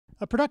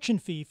A production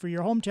fee for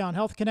your Hometown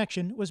Health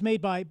Connection was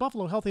made by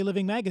Buffalo Healthy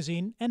Living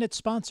Magazine and its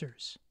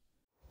sponsors.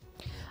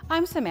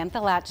 I'm Samantha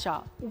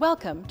Latshaw.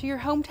 Welcome to your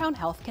Hometown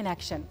Health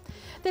Connection.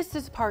 This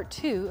is part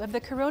 2 of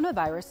the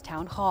Coronavirus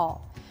Town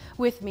Hall.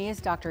 With me is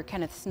Dr.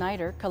 Kenneth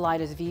Snyder,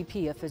 Kaleida's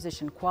VP of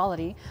Physician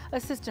Quality,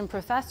 Assistant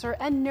Professor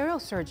and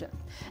Neurosurgeon,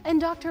 and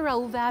Dr.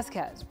 Raul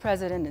Vazquez,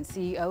 President and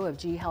CEO of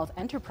G Health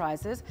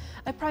Enterprises,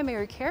 a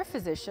primary care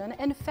physician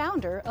and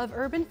founder of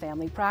Urban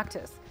Family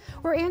Practice.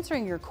 We're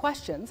answering your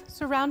questions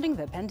surrounding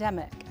the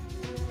pandemic.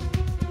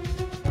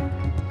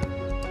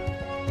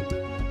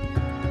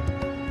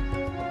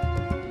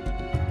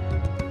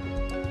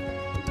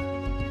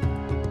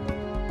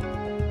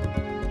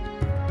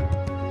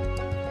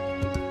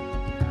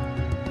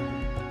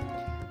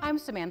 I'm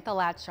Samantha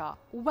Latshaw.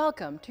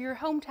 Welcome to your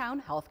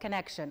Hometown Health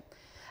Connection.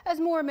 As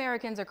more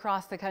Americans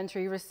across the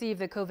country receive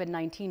the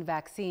COVID-19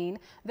 vaccine,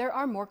 there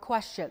are more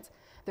questions.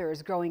 There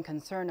is growing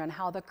concern on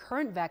how the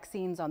current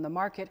vaccines on the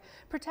market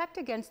protect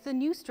against the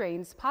new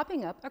strains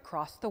popping up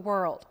across the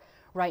world.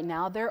 Right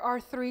now, there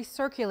are 3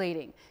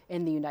 circulating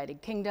in the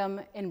United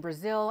Kingdom, in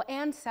Brazil,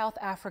 and South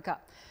Africa.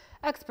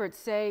 Experts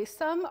say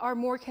some are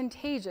more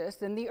contagious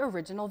than the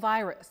original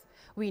virus.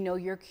 We know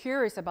you're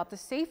curious about the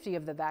safety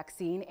of the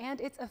vaccine and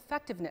its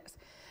effectiveness.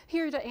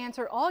 Here to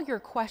answer all your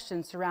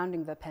questions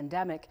surrounding the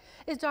pandemic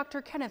is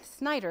Dr. Kenneth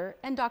Snyder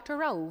and Dr.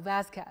 Raul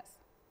Vazquez.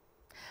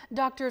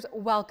 Doctors,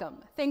 welcome.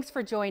 Thanks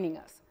for joining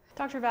us.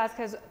 Dr.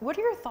 Vazquez, what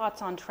are your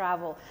thoughts on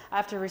travel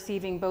after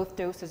receiving both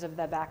doses of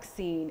the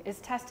vaccine? Is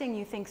testing,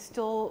 you think,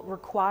 still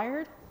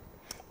required?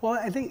 Well,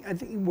 I think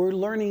we're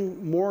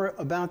learning more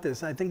about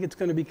this. I think it's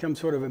going to become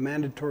sort of a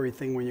mandatory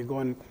thing when you're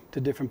going to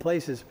different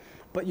places.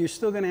 But you're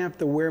still going to have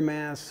to wear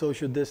masks,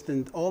 social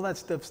distance, all that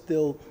stuff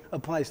still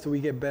applies till we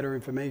get better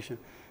information.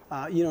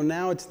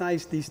 Now it's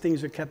nice, these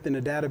things are kept in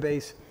a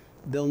database,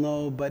 they'll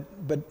know, but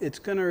it's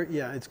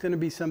gonna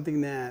be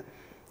something that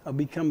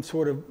become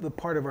sort of a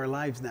part of our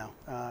lives now.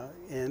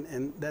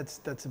 And that's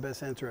the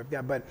best answer I've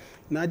got. But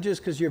not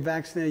just because you're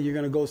vaccinated, you're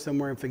gonna go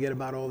somewhere and forget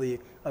about all the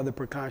other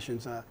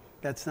precautions.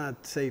 That's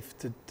not safe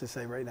to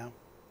say right now.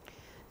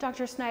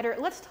 Dr. Snyder,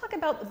 let's talk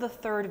about the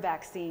third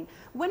vaccine.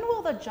 When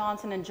will the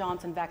Johnson &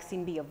 Johnson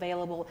vaccine be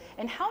available,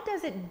 and how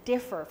does it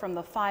differ from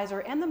the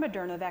Pfizer and the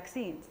Moderna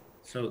vaccines?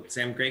 So,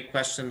 Sam, great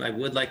question. I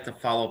would like to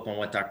follow up on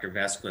what Dr.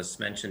 Vazquez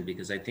mentioned,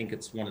 because I think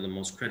it's one of the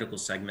most critical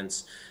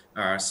segments,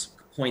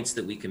 points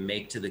that we can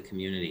make to the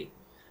community.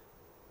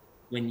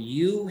 When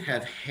you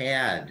have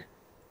had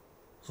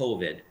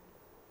COVID,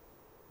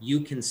 you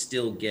can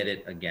still get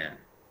it again.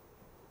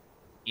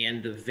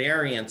 And the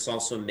variants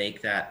also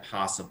make that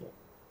possible.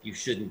 You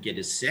shouldn't get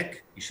as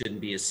sick, you shouldn't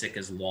be as sick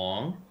as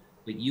long,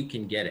 but you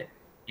can get it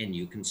and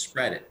you can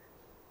spread it.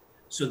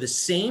 So the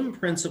same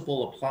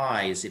principle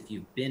applies if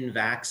you've been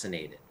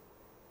vaccinated.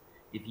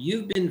 If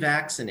you've been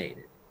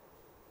vaccinated,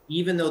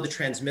 even though the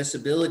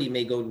transmissibility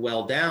may go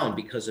well down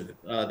because of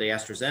the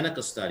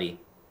AstraZeneca study,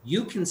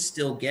 you can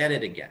still get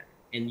it again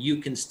and you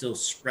can still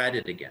spread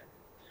it again.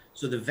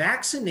 So the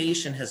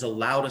vaccination has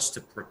allowed us to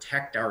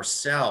protect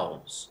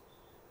ourselves,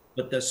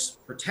 but the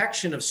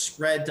protection of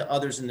spread to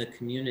others in the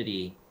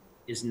community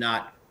is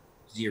not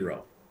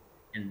zero.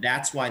 And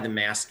that's why the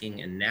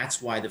masking and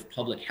that's why the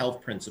public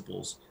health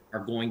principles are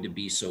going to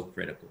be so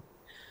critical.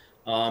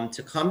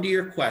 To come to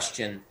your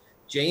question,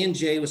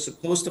 J&J was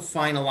supposed to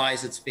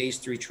finalize its phase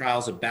 3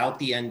 trials about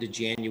the end of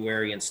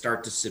January and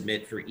start to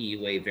submit for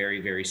EUA very,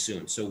 very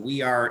soon. So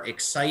we are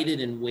excited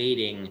and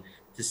waiting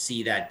to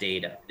see that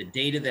data. The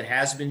data that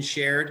has been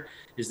shared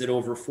is that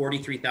over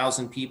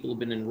 43,000 people have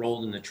been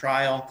enrolled in the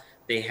trial.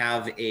 They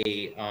have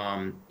a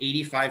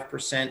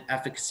 85%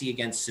 efficacy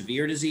against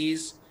severe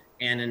disease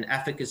and an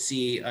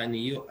efficacy in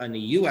the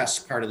US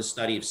part of the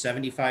study of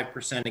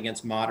 75%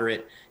 against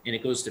moderate, and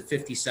it goes to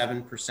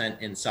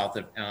 57% in South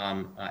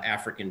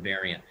African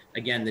variant.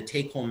 Again, the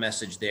take-home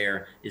message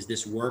there is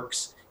this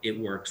works, it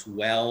works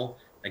well.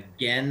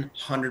 Again,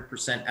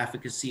 100%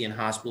 efficacy in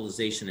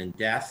hospitalization and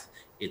death.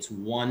 It's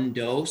one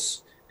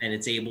dose, and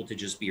it's able to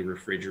just be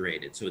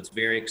refrigerated. So it's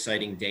very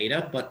exciting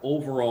data, but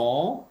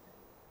overall,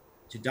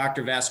 to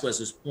Dr.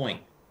 Vazquez's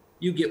point,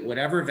 you get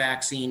whatever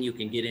vaccine you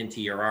can get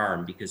into your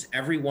arm, because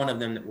every one of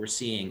them that we're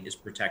seeing is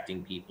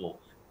protecting people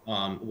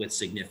with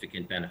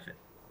significant benefit.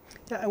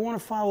 Yeah, I want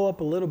to follow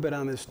up a little bit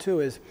on this too.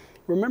 Is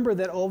remember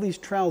that all these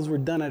trials were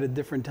done at a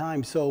different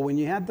time. So when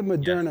you had the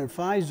Moderna and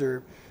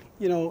Pfizer,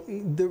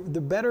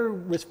 the better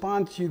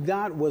response you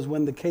got was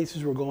when the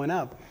cases were going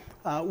up.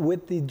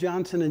 With the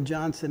Johnson &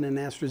 Johnson and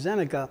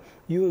AstraZeneca,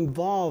 you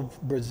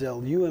involve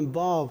Brazil, you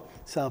involve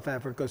South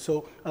Africa.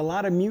 So a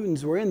lot of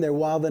mutants were in there.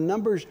 While the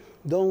numbers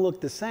don't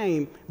look the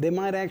same, they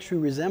might actually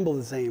resemble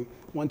the same.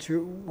 Once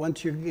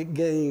you're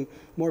getting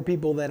more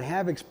people that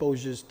have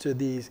exposures to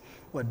these,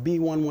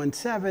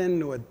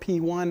 B117 or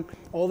P1,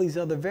 all these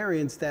other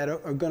variants that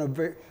are going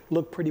to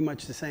look pretty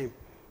much the same,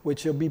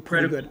 which will be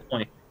pretty good.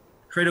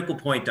 Critical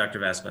point, Dr.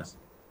 Vazquez.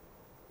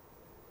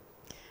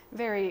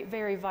 Very,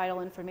 very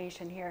vital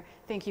information here.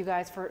 Thank you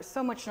guys for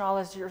so much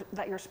knowledge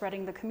that you're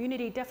spreading. The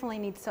community definitely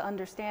needs to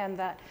understand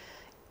that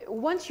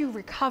once you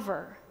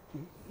recover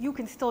you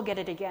can still get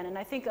it again. And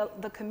I think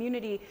the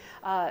community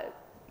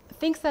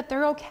thinks that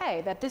they're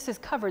okay, that this is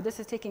covered, this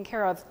is taken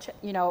care of,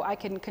 you know, I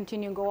can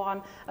continue and go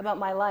on about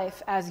my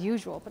life as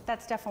usual, but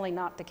that's definitely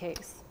not the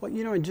case. Well,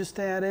 you know, and just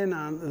to add in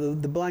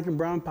on the black and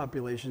brown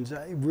populations,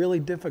 really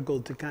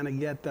difficult to kind of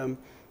get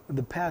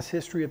the past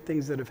history of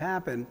things that have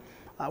happened.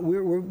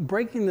 We're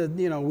breaking the,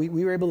 you know,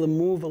 we were able to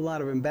move a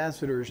lot of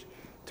ambassadors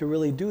to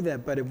really do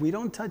that, but if we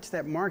don't touch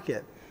that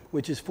market,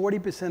 which is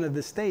 40% of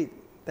the state,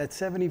 that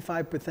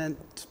 75%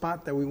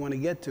 spot that we want to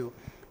get to,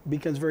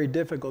 becomes very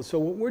difficult. So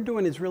what we're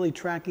doing is really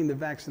tracking the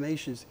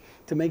vaccinations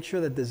to make sure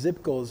that the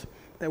zip codes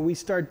that we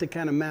start to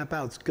kind of map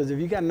out. Because if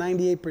you got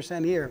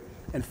 98% here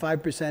and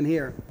 5%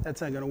 here,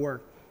 that's not going to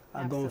work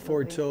going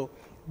forward. So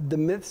the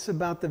myths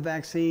about the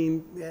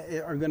vaccine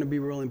are going to be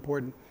real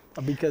important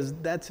because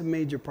that's a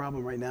major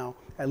problem right now,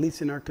 at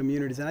least in our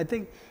communities. And I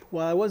think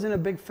while I wasn't a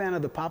big fan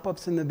of the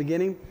pop-ups in the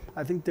beginning,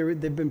 I think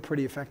they've been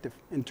pretty effective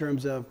in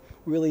terms of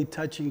really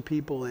touching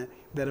people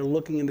that are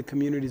looking in the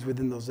communities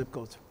within those zip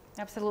codes.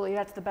 Absolutely,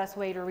 that's the best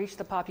way to reach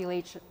the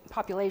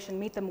population,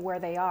 meet them where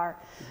they are.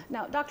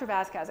 Now, Dr.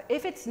 Vazquez,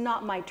 if it's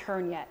not my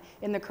turn yet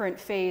in the current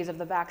phase of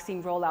the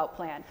vaccine rollout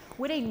plan,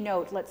 would a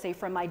note, let's say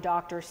from my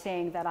doctor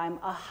saying that I'm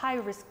a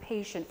high-risk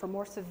patient for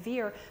more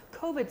severe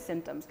COVID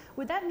symptoms,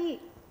 would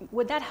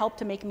that help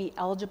to make me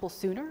eligible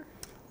sooner?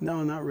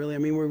 No, not really. I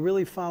mean, we're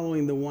really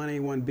following the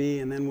 1A,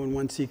 1B, and then when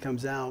 1C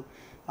comes out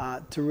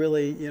to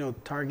really, you know,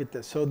 target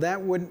this. So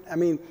that would, I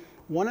mean,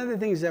 one of the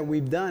things that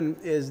we've done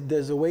is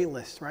there's a wait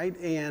list, right?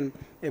 And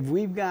if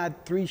we've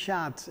got 3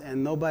 shots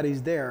and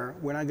nobody's there,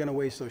 we're not going to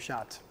waste those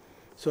shots.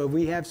 So if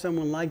we have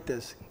someone like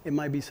this, it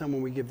might be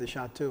someone we give the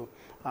shot to.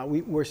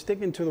 We're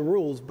sticking to the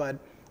rules, but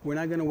we're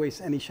not going to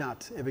waste any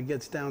shots if it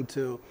gets down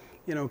to,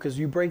 you know, because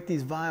you break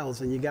these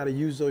vials and you got to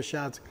use those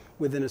shots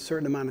within a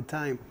certain amount of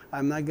time.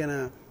 I'm not going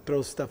to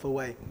throw stuff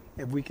away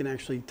if we can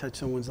actually touch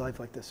someone's life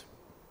like this.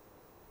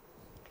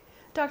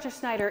 Dr.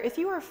 Snyder, if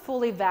you are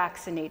fully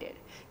vaccinated,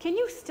 can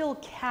you still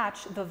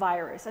catch the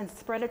virus and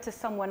spread it to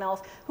someone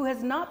else who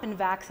has not been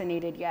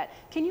vaccinated yet?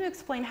 Can you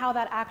explain how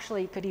that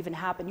actually could even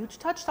happen? You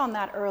touched on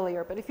that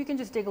earlier, but if you can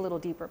just dig a little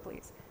deeper,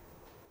 please.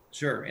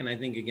 Sure, and I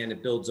think, again,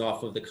 it builds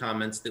off of the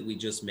comments that we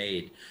just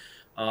made.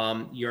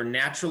 Your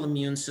natural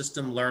immune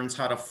system learns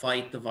how to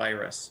fight the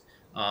virus,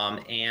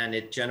 and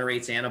it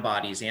generates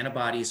antibodies.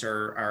 Antibodies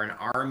are an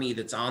army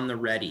that's on the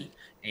ready.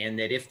 And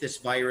that if this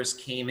virus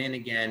came in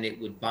again, it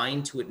would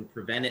bind to it and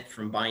prevent it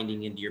from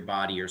binding into your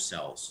body or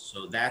cells.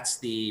 So that's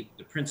the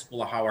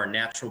principle of how our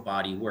natural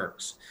body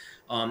works.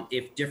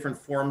 If different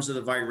forms of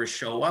the virus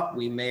show up,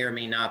 we may or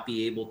may not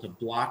be able to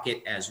block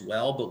it as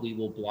well, but we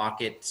will block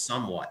it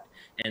somewhat.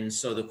 And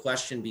so the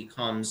question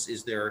becomes,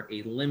 is there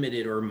a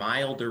limited or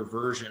milder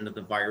version of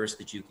the virus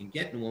that you can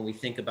get? And when we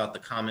think about the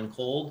common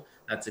cold,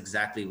 that's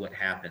exactly what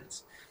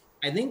happens.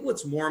 I think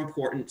what's more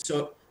important,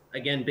 so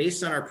again,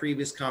 based on our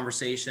previous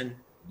conversation,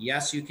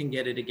 yes, you can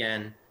get it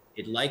again.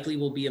 It likely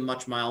will be a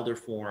much milder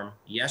form.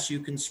 Yes,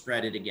 you can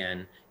spread it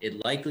again.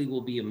 It likely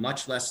will be a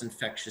much less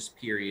infectious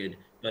period,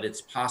 but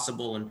it's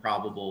possible and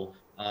probable,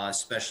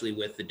 especially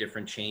with the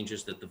different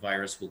changes that the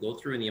virus will go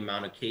through and the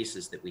amount of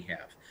cases that we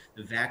have.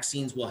 The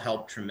vaccines will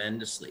help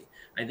tremendously.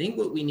 I think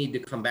what we need to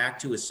come back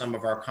to is some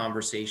of our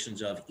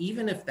conversations of,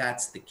 even if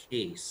that's the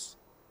case,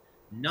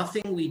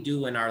 nothing we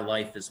do in our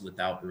life is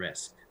without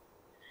risk.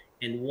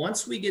 And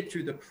once we get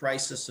through the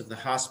crisis of the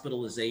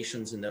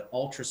hospitalizations and the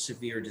ultra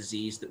severe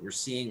disease that we're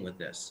seeing with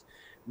this,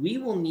 we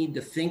will need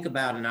to think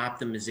about an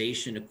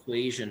optimization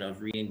equation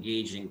of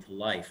re-engaging to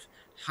life.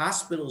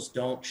 Hospitals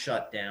don't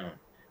shut down.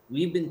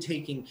 We've been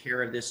taking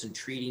care of this and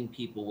treating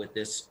people with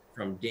this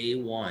from day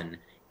one.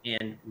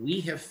 And we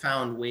have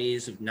found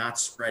ways of not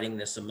spreading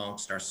this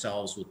amongst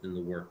ourselves within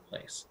the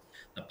workplace.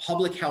 The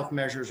public health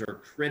measures are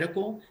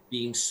critical.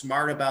 Being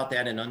smart about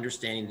that and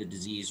understanding the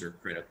disease are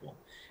critical.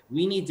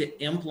 We need to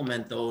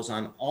implement those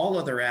on all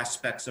other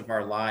aspects of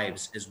our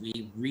lives as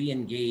we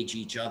re-engage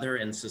each other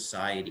and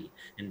society,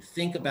 and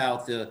think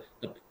about the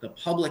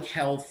public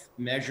health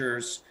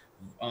measures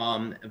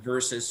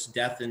versus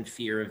death and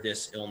fear of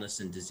this illness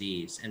and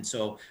disease. And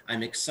so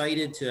I'm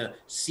excited to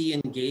see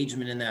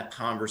engagement in that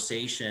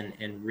conversation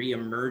and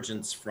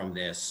reemergence from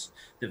this.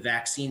 The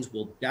vaccines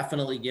will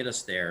definitely get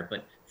us there,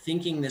 but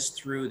thinking this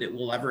through that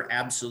we'll ever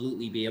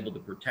absolutely be able to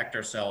protect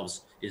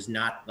ourselves is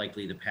not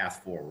likely the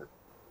path forward.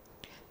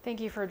 Thank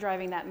you for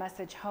driving that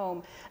message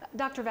home.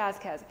 Dr.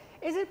 Vazquez,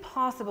 is it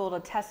possible to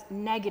test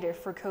negative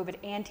for COVID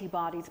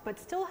antibodies but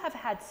still have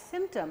had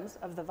symptoms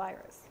of the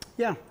virus?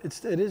 Yeah,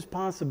 it is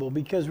possible,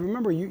 because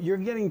remember, you're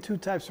getting 2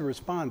 types of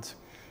response.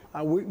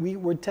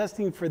 We're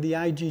testing for the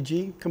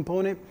IgG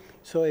component.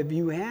 So if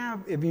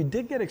you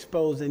did get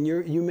exposed and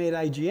you made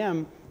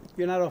IgM,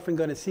 you're not often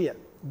going to see it.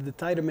 The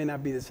titer may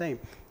not be the same.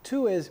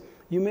 2 is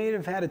you may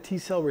have had a T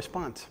cell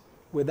response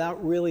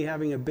without really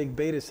having a big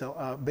beta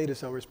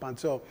cell response.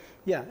 So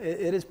yeah,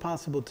 it is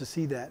possible to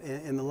see that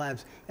in the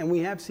labs. And we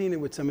have seen it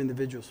with some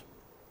individuals.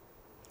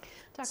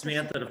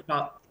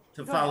 Samantha,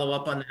 To follow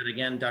up on that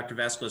again, Dr.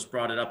 Vazquez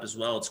brought it up as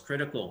well. It's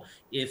critical.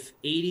 If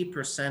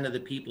 80% of the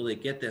people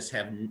that get this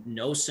have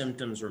no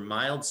symptoms or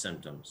mild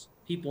symptoms,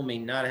 people may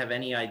not have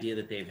any idea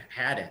that they've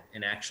had it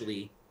and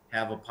actually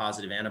have a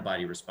positive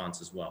antibody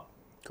response as well.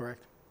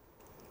 Correct.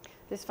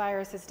 This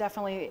virus is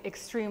definitely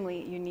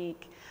extremely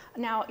unique.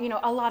 Now,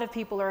 a lot of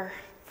people are,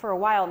 for a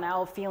while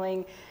now,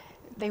 feeling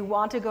they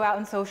want to go out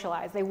and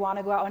socialize. They want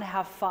to go out and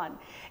have fun.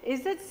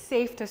 Is it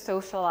safe to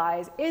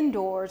socialize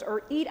indoors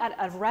or eat at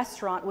a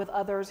restaurant with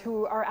others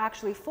who are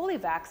actually fully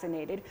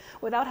vaccinated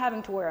without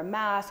having to wear a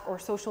mask or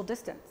social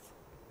distance?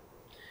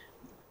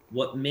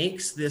 What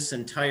makes this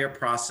entire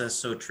process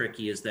so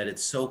tricky is that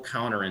it's so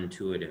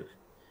counterintuitive.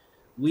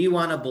 We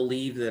want to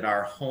believe that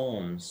our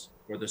homes,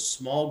 or the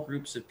small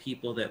groups of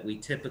people that we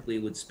typically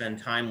would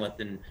spend time with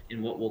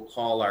in what we'll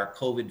call our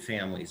COVID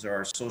families or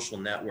our social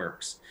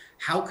networks,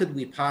 how could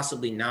we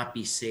possibly not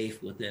be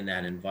safe within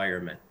that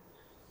environment?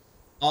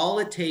 All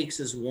it takes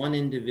is one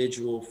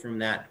individual from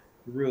that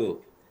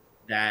group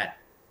that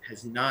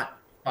has not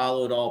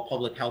followed all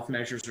public health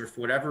measures or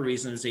for whatever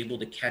reason is able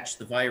to catch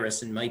the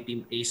virus and might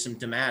be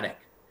asymptomatic.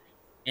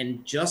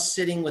 And just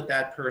sitting with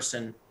that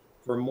person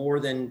for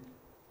more than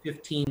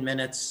 15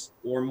 minutes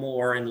or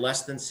more in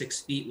less than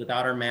 6 feet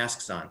without our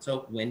masks on.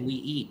 So when we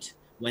eat,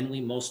 when we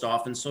most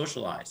often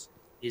socialize,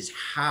 is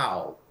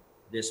how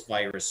this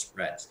virus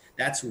spreads.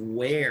 That's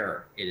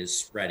where it is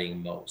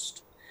spreading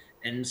most.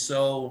 And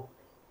so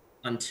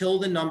until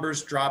the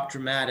numbers drop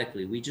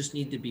dramatically, we just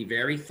need to be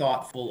very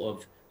thoughtful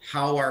of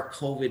how our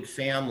COVID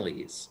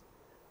families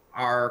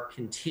are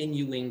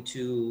continuing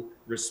to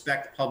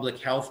respect public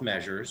health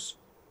measures,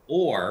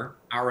 or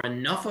are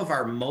enough of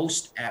our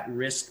most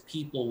at-risk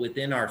people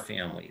within our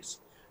families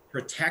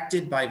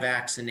protected by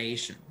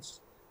vaccinations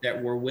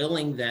that we're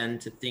willing then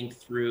to think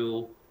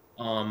through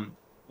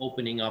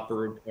opening up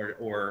or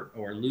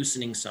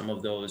loosening some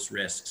of those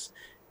risks.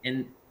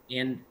 And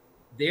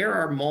there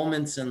are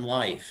moments in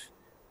life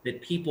that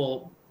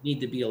people need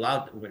to be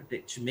allowed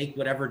to make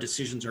whatever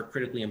decisions are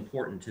critically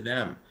important to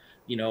them.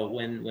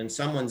 When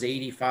someone's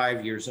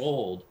 85 years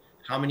old,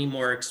 how many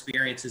more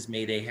experiences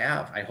may they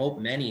have? I hope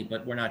many,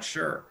 but we're not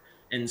sure.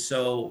 And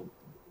so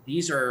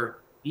these are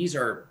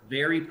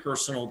very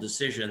personal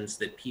decisions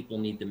that people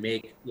need to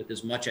make with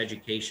as much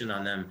education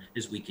on them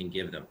as we can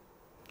give them.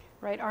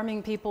 Right,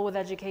 arming people with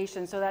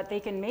education so that they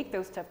can make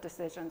those tough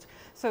decisions.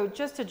 So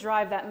just to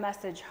drive that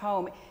message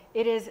home,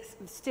 it is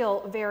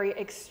still very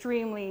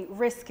extremely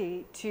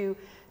risky to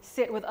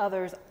sit with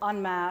others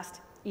unmasked,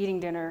 eating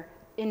dinner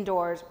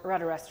indoors or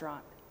at a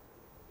restaurant.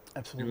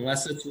 Absolutely.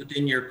 Unless it's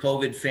within your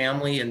COVID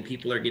family and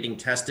people are getting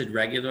tested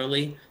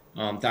regularly.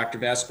 Dr.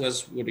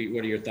 Vazquez, what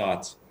are your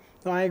thoughts?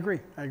 No, I agree.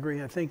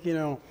 I think,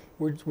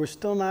 we're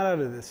still not out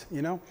of this,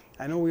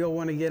 I know we all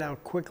want to get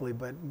out quickly,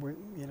 but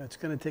it's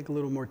going to take a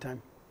little more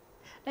time.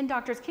 And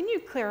doctors, can you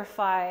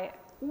clarify,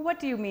 what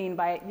do you mean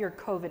by your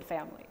COVID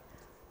family?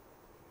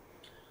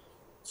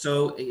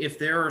 So if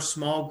there are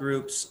small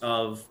groups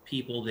of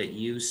people that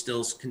you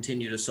still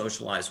continue to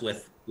socialize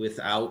with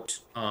without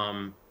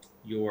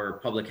your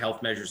public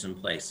health measures in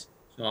place.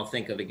 So I'll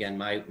think of, again,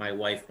 my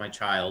wife, my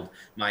child,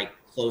 my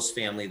close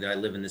family that I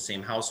live in the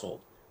same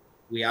household.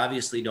 We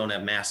obviously don't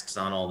have masks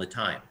on all the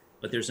time,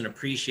 but there's an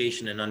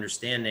appreciation and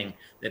understanding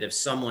that if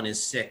someone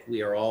is sick,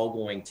 we are all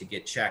going to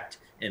get checked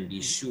and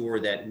be sure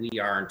that we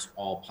aren't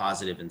all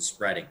positive and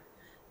spreading.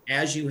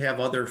 As you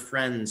have other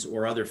friends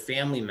or other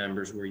family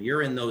members where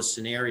you're in those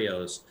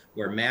scenarios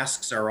where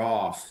masks are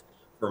off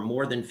for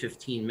more than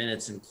 15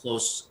 minutes in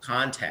close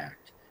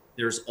contact,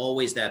 there's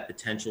always that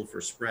potential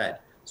for spread.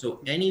 So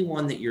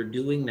anyone that you're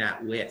doing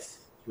that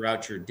with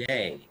throughout your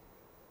day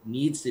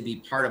needs to be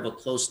part of a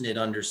close-knit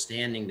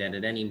understanding that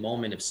at any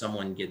moment, if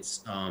someone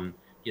gets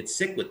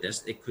sick with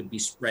this, it could be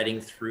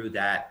spreading through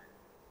that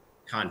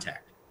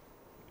contact.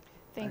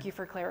 Thank you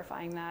for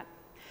clarifying that.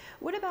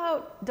 What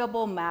about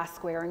double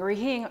mask wearing?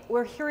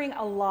 We're hearing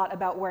a lot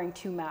about wearing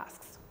 2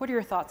 masks. What are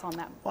your thoughts on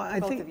that,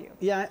 both of you?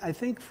 Yeah, I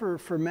think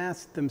for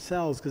masks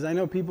themselves, because I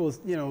know people,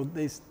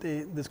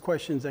 there's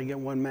questions, I get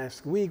 1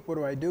 mask a week, what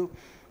do I do?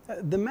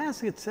 The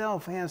mask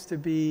itself has to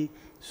be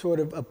sort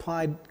of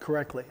applied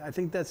correctly. I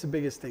think that's the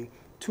biggest thing.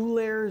 2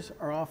 layers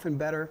are often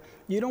better.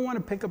 You don't want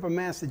to pick up a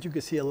mask that you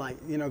can see a light,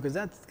 because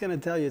that's going to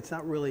tell you it's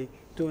not really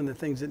doing the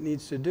things it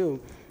needs to do.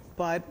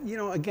 But,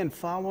 again,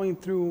 following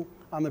through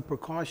on the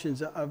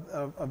precautions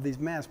of these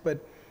masks, but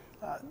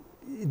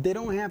they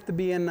don't have to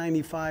be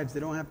N95s. They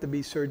don't have to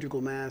be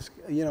surgical masks.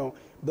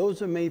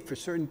 Those are made for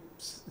certain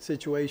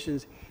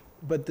situations,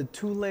 but the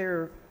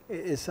 2-layer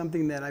is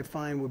something that I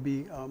find would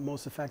be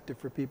most effective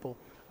for people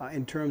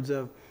in terms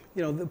of,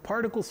 the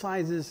particle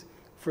sizes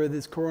for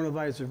this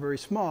coronavirus are very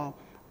small,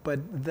 but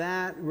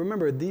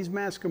remember, these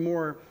masks are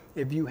more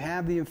if you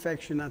have the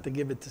infection, not to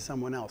give it to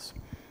someone else,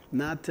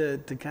 not to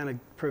kind of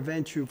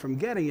prevent you from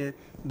getting it.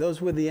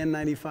 Those were the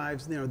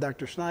N95s,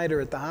 Dr.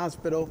 Snyder at the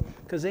hospital,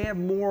 because they have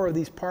more of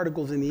these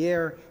particles in the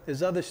air.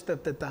 There's other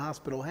stuff that the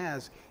hospital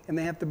has, and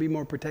they have to be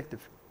more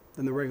protective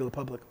than the regular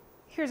public.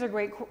 Here's a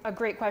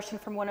great question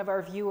from one of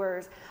our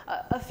viewers.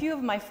 A few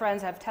of my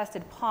friends have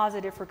tested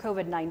positive for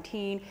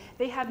COVID-19.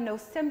 They have no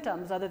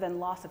symptoms other than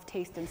loss of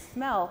taste and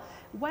smell.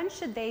 When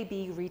should they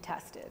be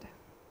retested?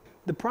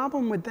 The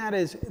problem with that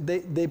is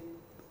the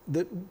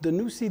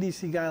new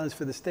CDC guidelines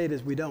for the state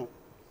is we don't.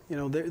 You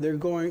know, they're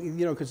going,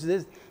 you know, because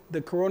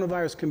the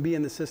coronavirus can be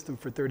in the system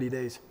for 30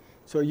 days.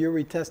 So you're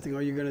retesting,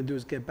 all you're going to do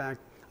is get back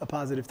a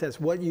positive test.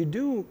 What you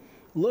do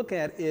look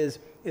at is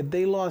if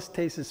they lost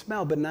taste and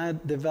smell but now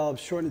develop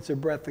shortness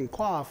of breath and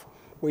cough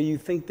where you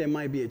think there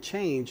might be a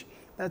change,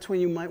 that's when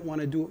you might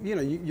want to do, you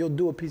know, you'll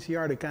do a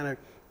PCR to kind of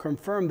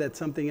confirm that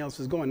something else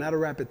is going, not a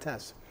rapid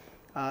test.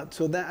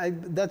 So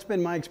that's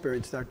been my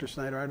experience, Dr.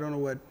 Snyder. I don't know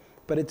what,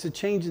 but it's a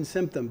change in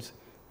symptoms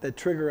that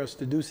trigger us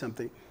to do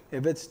something.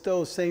 If it's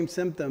those same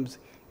symptoms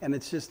and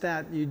it's just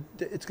that,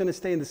 it's going to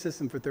stay in the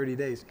system for 30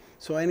 days.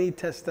 So any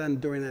test done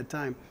during that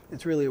time,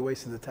 it's really a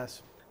waste of the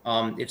test.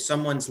 If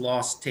someone's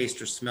lost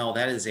taste or smell,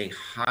 that is a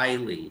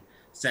highly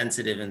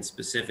sensitive and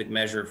specific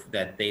measure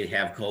that they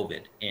have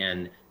COVID.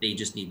 And they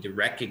just need to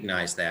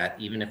recognize that,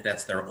 even if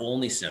that's their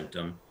only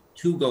symptom,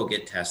 to go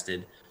get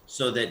tested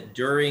so that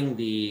during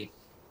the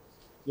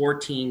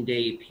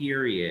 14-day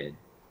period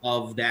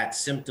of that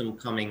symptom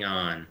coming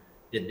on,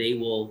 that they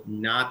will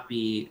not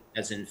be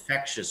as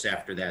infectious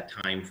after that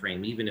time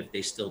frame, even if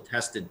they still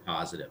tested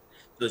positive.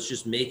 So it's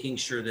just making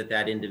sure that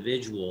that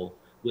individual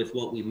with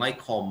what we might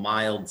call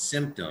mild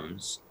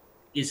symptoms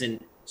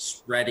isn't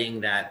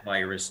spreading that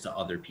virus to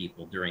other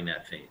people during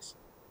that phase.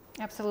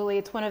 Absolutely.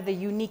 It's one of the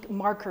unique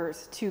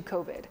markers to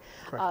COVID.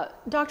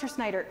 Dr.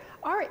 Snyder,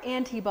 are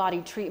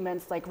antibody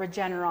treatments like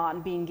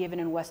Regeneron being given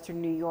in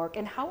Western New York,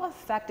 and how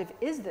effective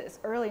is this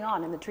early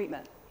on in the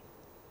treatment?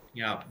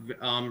 Yeah,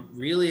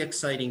 really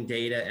exciting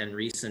data and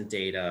recent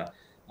data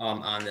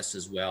on this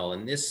as well.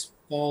 And this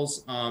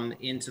falls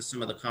into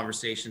some of the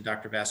conversation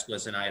Dr.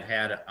 Vazquez and I have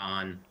had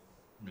on,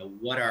 you know,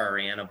 what are our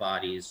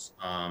antibodies,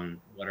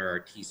 what are our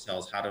T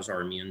cells, how does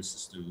our immune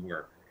system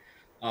work?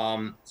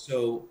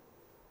 So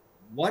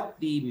what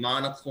the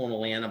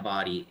monoclonal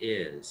antibody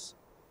is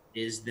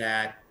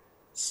that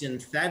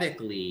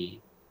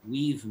synthetically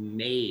we've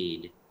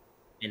made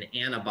an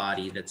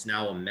antibody that's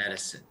now a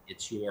medicine.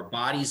 It's your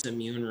body's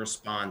immune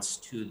response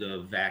to the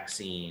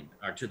vaccine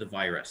or to the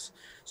virus.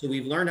 So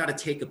we've learned how to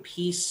take a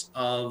piece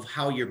of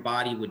how your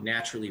body would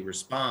naturally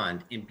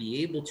respond and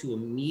be able to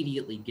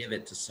immediately give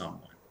it to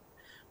someone.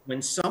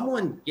 When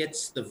someone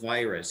gets the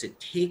virus, it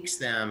takes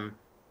them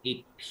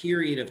a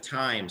period of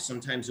time,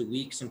 sometimes a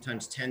week,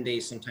 sometimes 10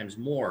 days, sometimes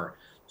more,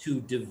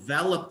 to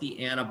develop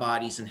the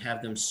antibodies and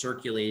have them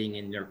circulating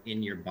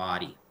in your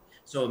body.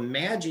 So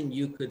imagine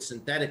you could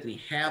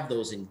synthetically have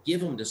those and give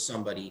them to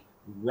somebody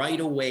right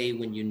away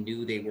when you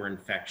knew they were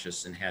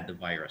infectious and had the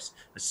virus,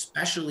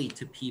 especially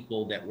to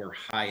people that were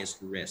highest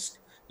risk.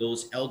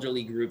 Those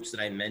elderly groups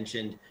that I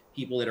mentioned,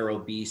 people that are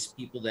obese,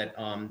 people that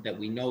that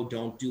we know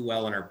don't do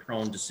well and are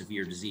prone to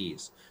severe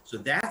disease. So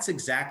that's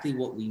exactly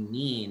what we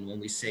mean when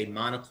we say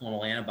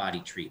monoclonal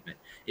antibody treatment.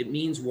 It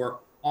means we're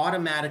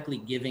automatically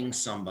giving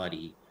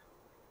somebody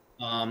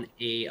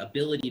a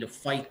ability to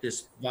fight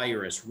this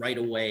virus right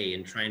away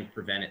and try and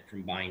prevent it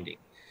from binding.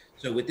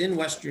 So within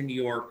Western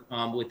New York,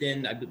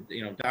 within,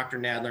 you know, Dr.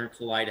 Nadler and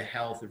Kaleida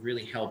Health have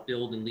really helped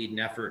build and lead an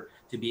effort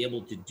to be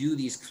able to do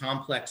these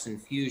complex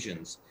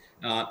infusions.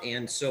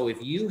 And so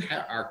if you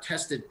are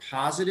tested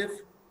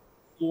positive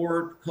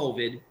for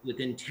COVID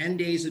within 10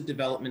 days of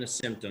development of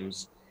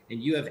symptoms,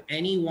 and you have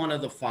any one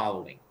of the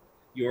following: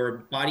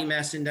 your body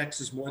mass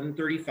index is more than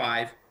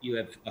 35, you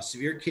have a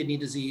severe kidney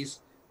disease,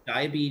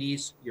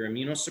 diabetes, you're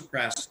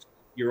immunosuppressed,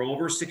 you're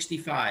over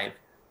 65,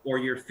 or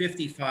you're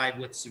 55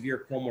 with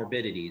severe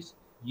comorbidities,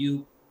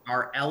 you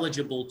are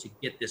eligible to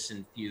get this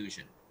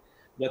infusion.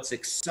 What's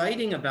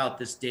exciting about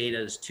this data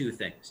is two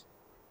things.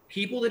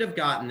 People that have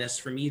gotten this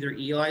from either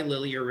Eli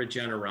Lilly or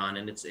Regeneron,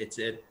 and it's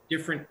a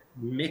different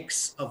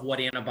mix of what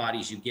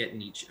antibodies you get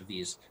in each of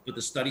these, but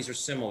the studies are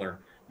similar.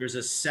 There's a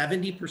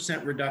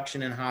 70%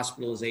 reduction in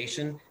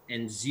hospitalization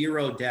and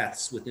 0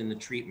 deaths within the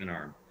treatment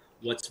arm.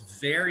 What's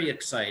very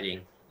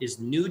exciting is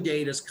new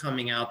data is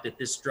coming out that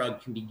this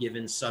drug can be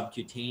given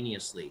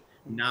subcutaneously,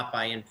 not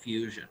by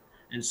infusion.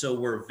 And so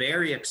we're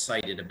very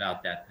excited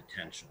about that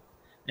potential.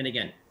 And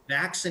again,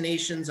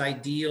 vaccination's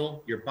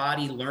ideal. Your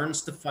body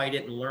learns to fight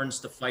it and learns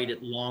to fight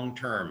it long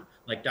term,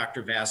 like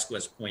Dr.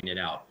 Vazquez pointed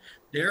out.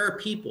 There are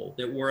people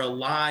that were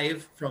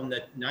alive from the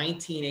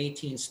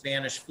 1918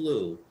 Spanish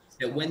flu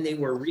that when they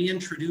were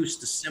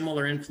reintroduced to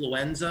similar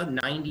influenza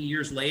 90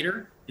 years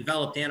later,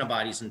 developed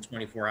antibodies in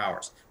 24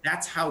 hours.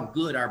 That's how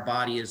good our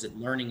body is at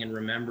learning and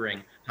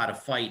remembering how to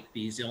fight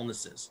these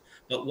illnesses.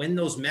 But when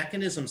those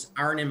mechanisms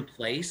aren't in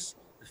place,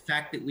 the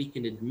fact that we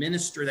can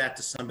administer that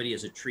to somebody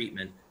as a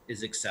treatment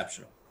is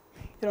exceptional.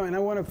 You know, and I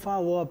want to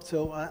follow up.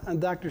 So on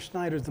Dr.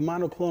 Snyder's, the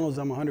monoclonals,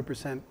 I'm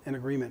 100% in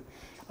agreement.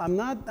 I'm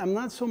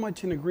not so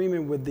much in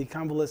agreement with the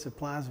convalescent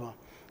plasma,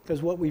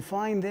 because what we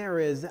find there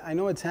is, I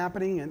know it's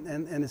happening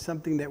and it's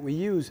something that we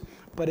use,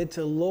 but it's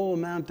a low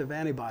amount of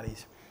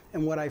antibodies.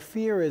 And what I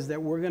fear is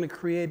that we're going to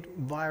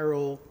create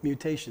viral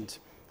mutations.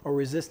 or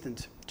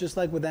resistance, just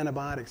like with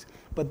antibiotics.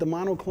 But the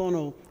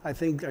monoclonal, I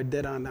think, are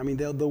dead on. I mean,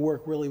 they'll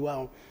work really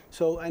well.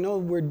 So I know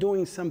we're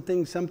doing some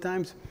things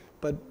sometimes,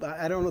 but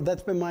I don't know.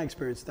 That's been my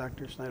experience,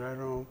 Dr. Snyder. I don't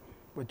know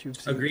what you've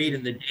seen. Agreed,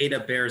 and the data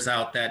bears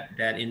out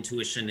that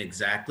intuition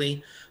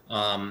exactly.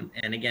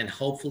 And again,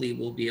 hopefully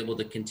we'll be able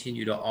to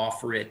continue to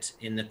offer it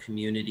in the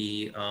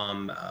community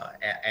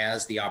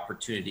as the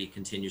opportunity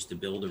continues to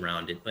build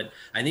around it. But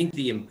I think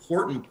the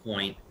important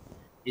point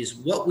is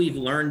what we've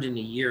learned in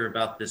a year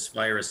about this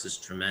virus is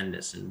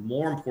tremendous. And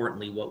more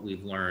importantly, what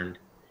we've learned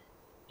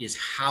is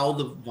how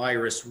the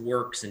virus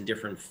works in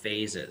different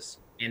phases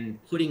and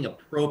putting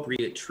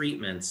appropriate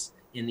treatments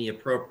in the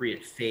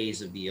appropriate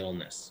phase of the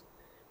illness.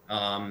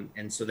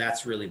 And so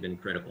that's really been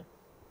critical.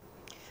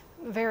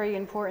 Very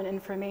important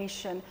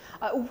information.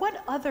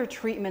 What other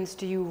treatments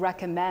do you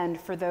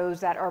recommend for those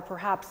that are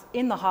perhaps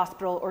in the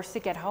hospital or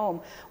sick at home?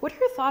 What are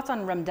your thoughts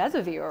on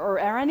remdesivir or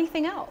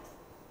anything else?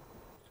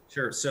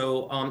 Sure.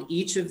 So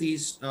each of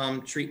these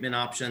treatment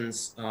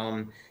options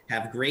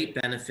have great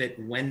benefit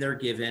when they're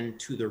given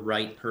to the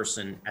right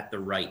person at the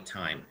right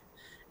time.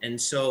 And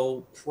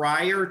so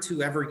prior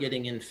to ever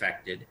getting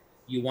infected,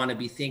 you want to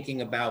be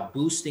thinking about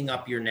boosting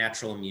up your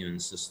natural immune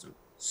system.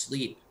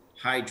 Sleep,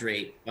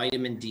 hydrate,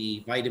 vitamin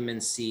D, vitamin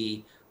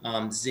C,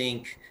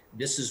 zinc.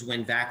 This is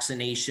when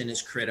vaccination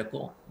is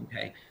critical.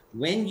 Okay.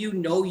 When you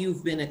know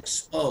you've been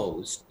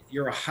exposed, if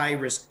you're a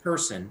high-risk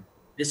person,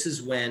 this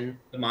is when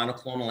the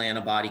monoclonal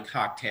antibody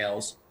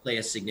cocktails play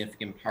a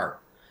significant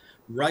part.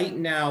 Right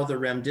now, the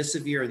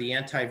remdesivir, the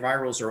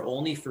antivirals, are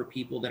only for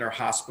people that are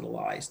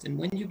hospitalized. And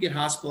when you get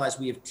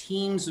hospitalized, we have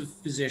teams of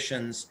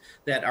physicians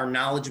that are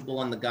knowledgeable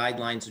on the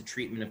guidelines of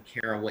treatment of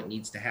care and what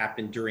needs to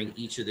happen during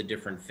each of the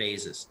different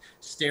phases.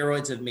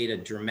 Steroids have made a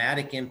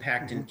dramatic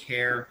impact in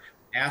care.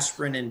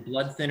 Aspirin and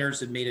blood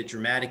thinners have made a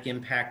dramatic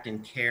impact in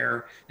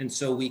care. And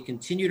so we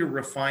continue to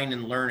refine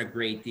and learn a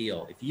great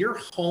deal. If you're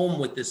home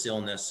with this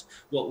illness,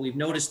 what we've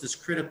noticed is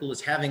critical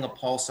is having a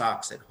pulse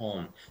ox at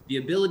home, the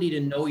ability to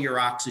know your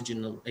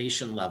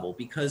oxygenation level,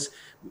 because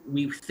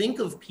we think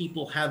of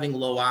people having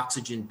low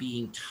oxygen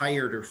being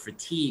tired or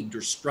fatigued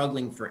or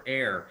struggling for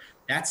air.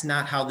 That's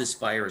not how this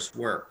virus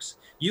works.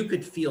 You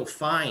could feel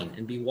fine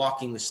and be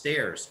walking the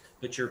stairs,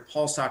 but your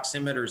pulse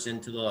oximeter is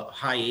into the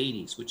high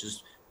 80s, which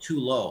is too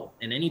low,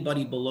 and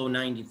anybody below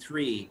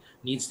 93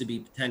 needs to be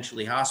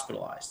potentially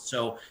hospitalized.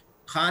 So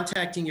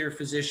contacting your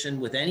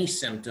physician with any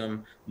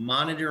symptom,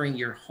 monitoring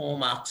your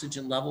home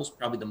oxygen levels,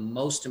 probably the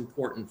most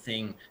important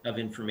thing of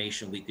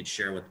information we could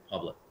share with the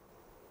public.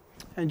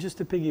 And just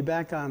to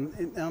piggyback on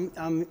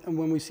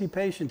when we see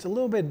patients, a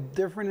little bit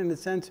different in the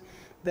sense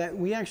that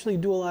we actually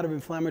do a lot of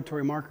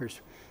inflammatory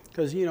markers,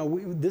 because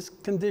this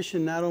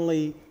condition not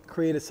only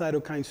created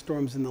cytokine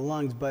storms in the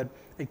lungs, but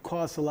it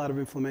caused a lot of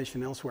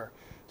inflammation elsewhere.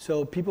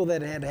 So people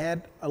that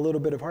had a little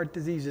bit of heart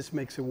disease, this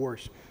makes it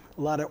worse.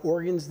 A lot of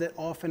organs that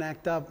often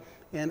act up.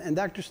 And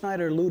Dr.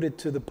 Snyder alluded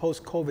to the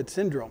post-COVID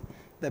syndrome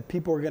that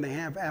people are going to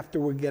have after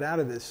we get out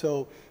of this.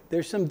 So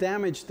there's some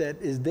damage that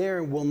is there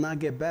and will not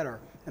get better.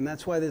 And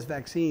that's why this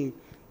vaccine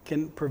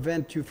can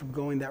prevent you from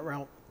going that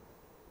route.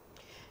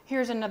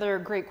 Here's another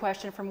great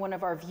question from one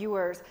of our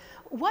viewers.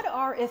 What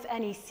are, if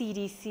any,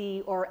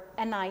 CDC or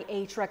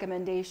NIH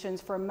recommendations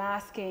for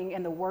masking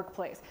in the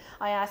workplace?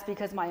 I ask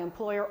because my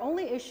employer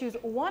only issues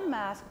one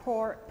mask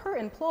per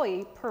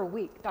employee per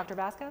week. Dr.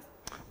 Vazquez?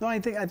 No, I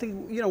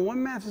think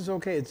one mask is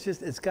okay.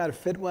 It's got to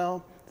fit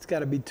well. It's got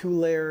to be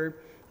two-layered,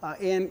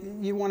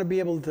 and you want to be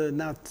able to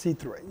not see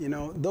through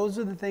it. Those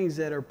are the things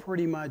that are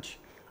pretty much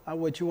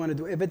what you want to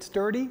do. If it's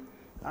dirty,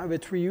 if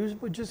it's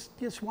reusable,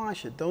 just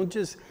wash it. Don't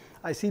just.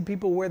 I see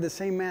people wear the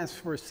same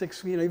mask for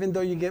 6 weeks, even though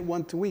you get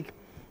once a week,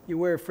 you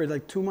wear it for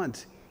like 2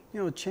 months.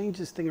 Change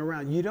this thing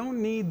around. You don't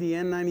need the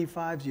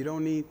N95s. You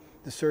don't need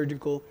the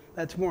surgical.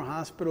 That's more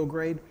hospital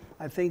grade.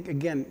 I think,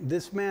 again,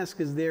 this mask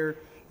is there.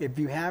 If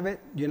you have it,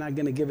 you're not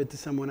going to give it to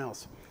someone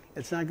else.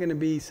 It's not going to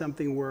be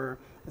something where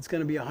it's going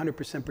to be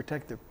 100%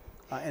 protective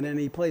in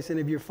any place. And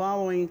if you're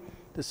following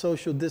the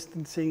social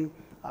distancing,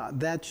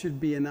 that should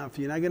be enough.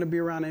 You're not going to be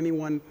around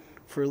anyone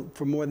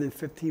for more than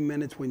 15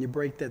 minutes when you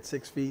break that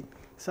 6 feet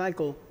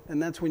cycle,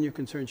 and that's when your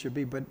concern should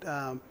be. But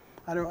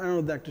I don't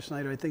know, Dr.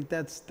 Snyder. I think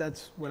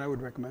that's what I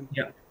would recommend.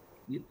 Yeah,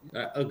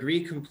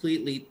 agree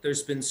completely.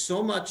 There's been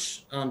so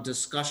much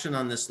discussion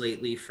on this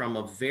lately from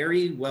a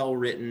very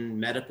well-written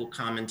medical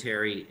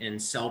commentary in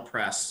Cell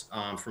Press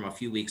from a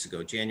few weeks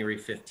ago, January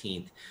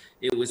 15th.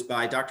 It was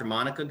by Dr.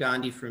 Monica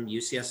Gandhi from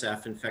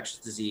UCSF Infectious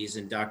Disease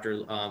and Dr.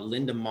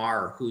 Linda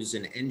Marr, who's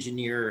an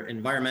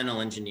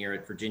environmental engineer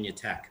at Virginia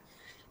Tech.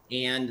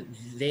 And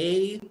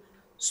they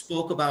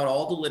spoke about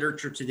all the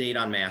literature to date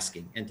on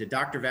masking. And to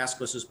Dr.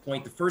 Vazquez's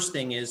point, the first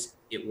thing is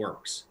it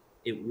works.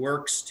 It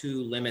works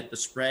to limit the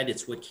spread.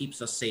 It's what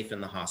keeps us safe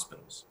in the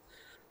hospitals.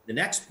 The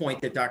next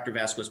point that Dr.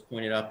 Vazquez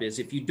pointed up is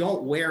if you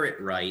don't wear it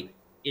right,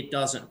 it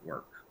doesn't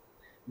work.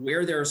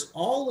 Where there's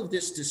all of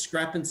this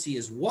discrepancy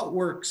is what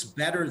works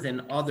better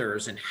than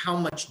others and how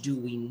much do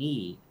we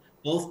need,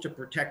 both to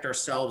protect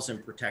ourselves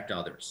and protect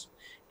others.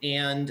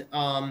 And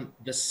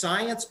the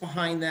science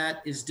behind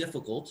that is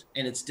difficult,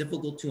 and it's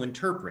difficult to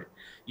interpret.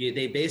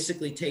 They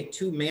basically take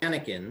two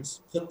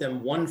mannequins, put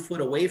them 1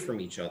 foot away from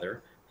each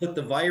other, put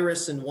the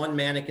virus in one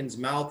mannequin's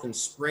mouth and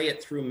spray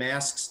it through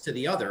masks to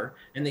the other,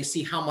 and they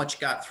see how much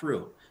got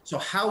through. So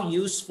how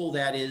useful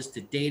that is to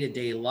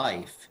day-to-day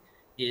life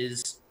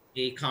is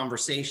a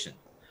conversation.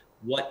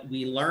 What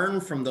we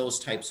learn from those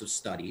types of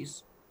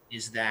studies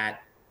is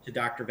that, to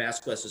Dr.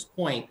 Vazquez's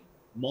point,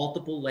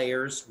 multiple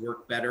layers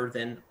work better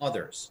than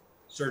others.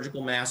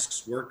 Surgical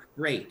masks work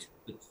great.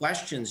 The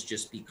questions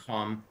just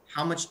become,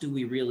 how much do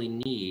we really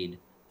need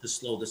to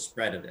slow the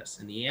spread of this?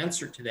 And the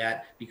answer to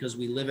that, because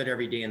we live it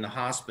every day in the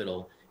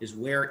hospital, is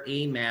wear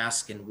a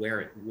mask and wear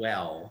it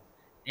well.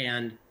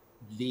 And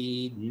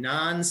the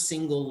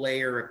non-single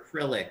layer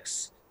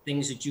acrylics,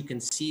 things that you can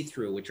see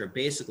through, which are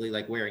basically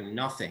like wearing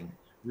nothing,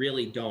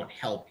 really don't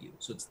help you.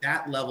 So it's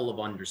that level of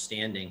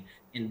understanding,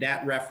 and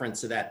that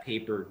reference to that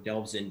paper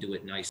delves into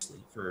it nicely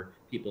for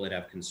people that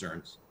have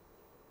concerns.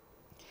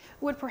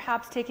 Would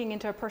perhaps taking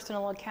into a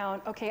personal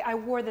account, okay, I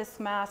wore this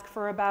mask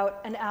for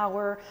about an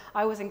hour,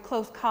 I was in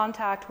close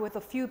contact with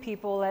a few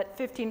people at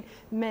 15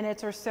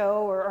 minutes or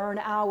so, or an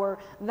hour,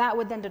 that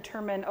would then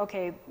determine,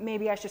 okay,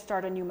 maybe I should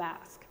start a new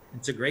mask?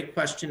 It's a great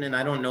question, and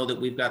I don't know that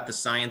we've got the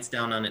science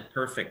down on it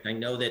perfect. I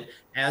know that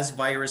as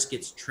virus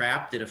gets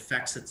trapped, it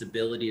affects its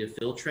ability to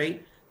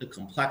filtrate. The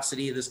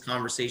complexity of this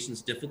conversation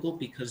is difficult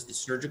because the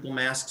surgical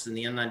masks and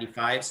the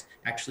N95s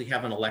actually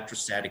have an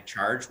electrostatic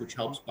charge, which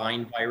helps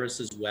bind virus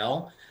as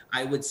well.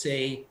 I would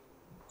say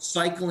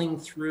cycling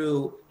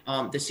through,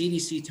 the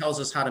CDC tells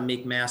us how to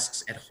make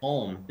masks at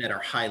home that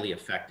are highly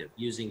effective,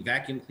 using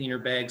vacuum cleaner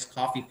bags,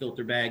 coffee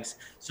filter bags.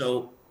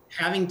 So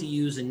having to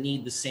use and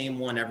need the same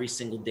one every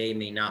single day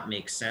may not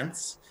make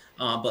sense,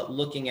 but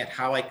looking at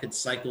how I could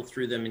cycle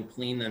through them and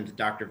clean them, to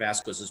Dr.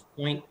 Vazquez's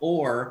point,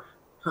 or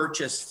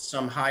purchase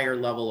some higher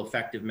level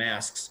effective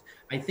masks,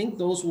 I think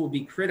those will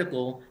be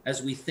critical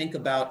as we think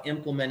about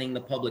implementing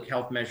the public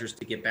health measures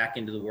to get back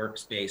into the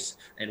workspace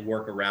and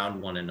work around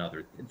one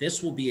another.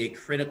 This will be a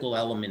critical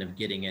element of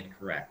getting it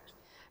correct.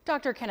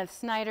 Dr. Kenneth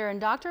Snyder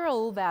and Dr.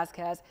 Raul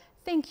Vazquez,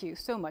 thank you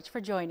so much for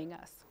joining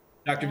us.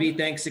 Dr. V,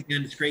 thanks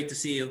again. It's great to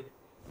see you.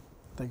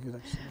 Thank you,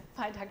 Dr.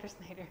 Bye, Dr.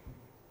 Snyder.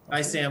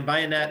 Bye, Sam. Bye,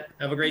 Annette.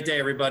 Have a great day,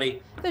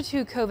 everybody. The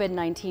 2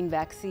 COVID-19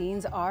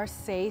 vaccines are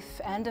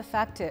safe and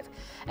effective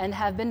and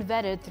have been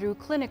vetted through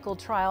clinical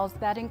trials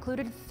that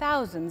included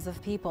thousands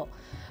of people.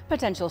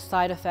 Potential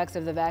side effects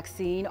of the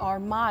vaccine are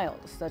mild,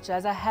 such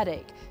as a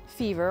headache,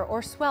 fever,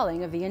 or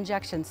swelling of the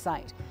injection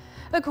site.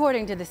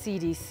 According to the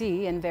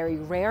CDC, in very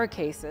rare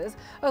cases,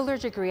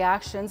 allergic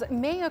reactions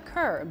may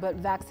occur, but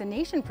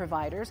vaccination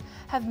providers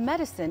have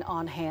medicine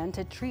on hand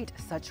to treat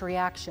such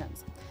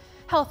reactions.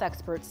 Health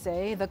experts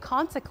say the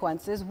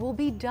consequences will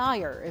be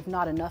dire if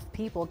not enough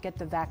people get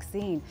the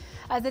vaccine,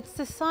 as it's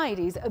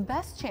society's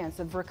best chance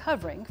of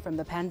recovering from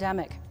the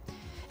pandemic.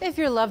 If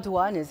your loved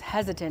one is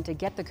hesitant to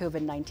get the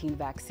COVID-19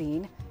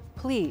 vaccine,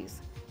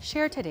 please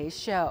share today's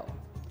show.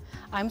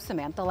 I'm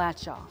Samantha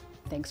Latshaw.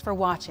 Thanks for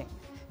watching.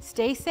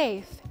 Stay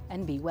safe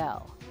and be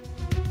well.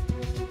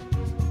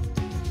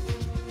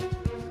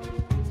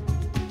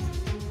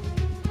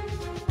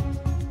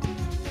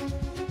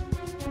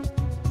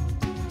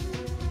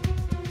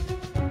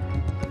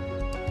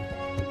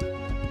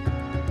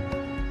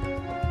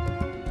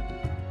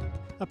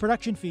 A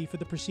production fee for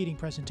the preceding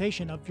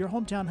presentation of Your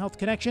Hometown Health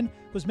Connection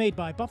was made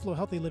by Buffalo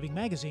Healthy Living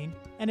Magazine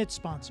and its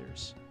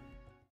sponsors.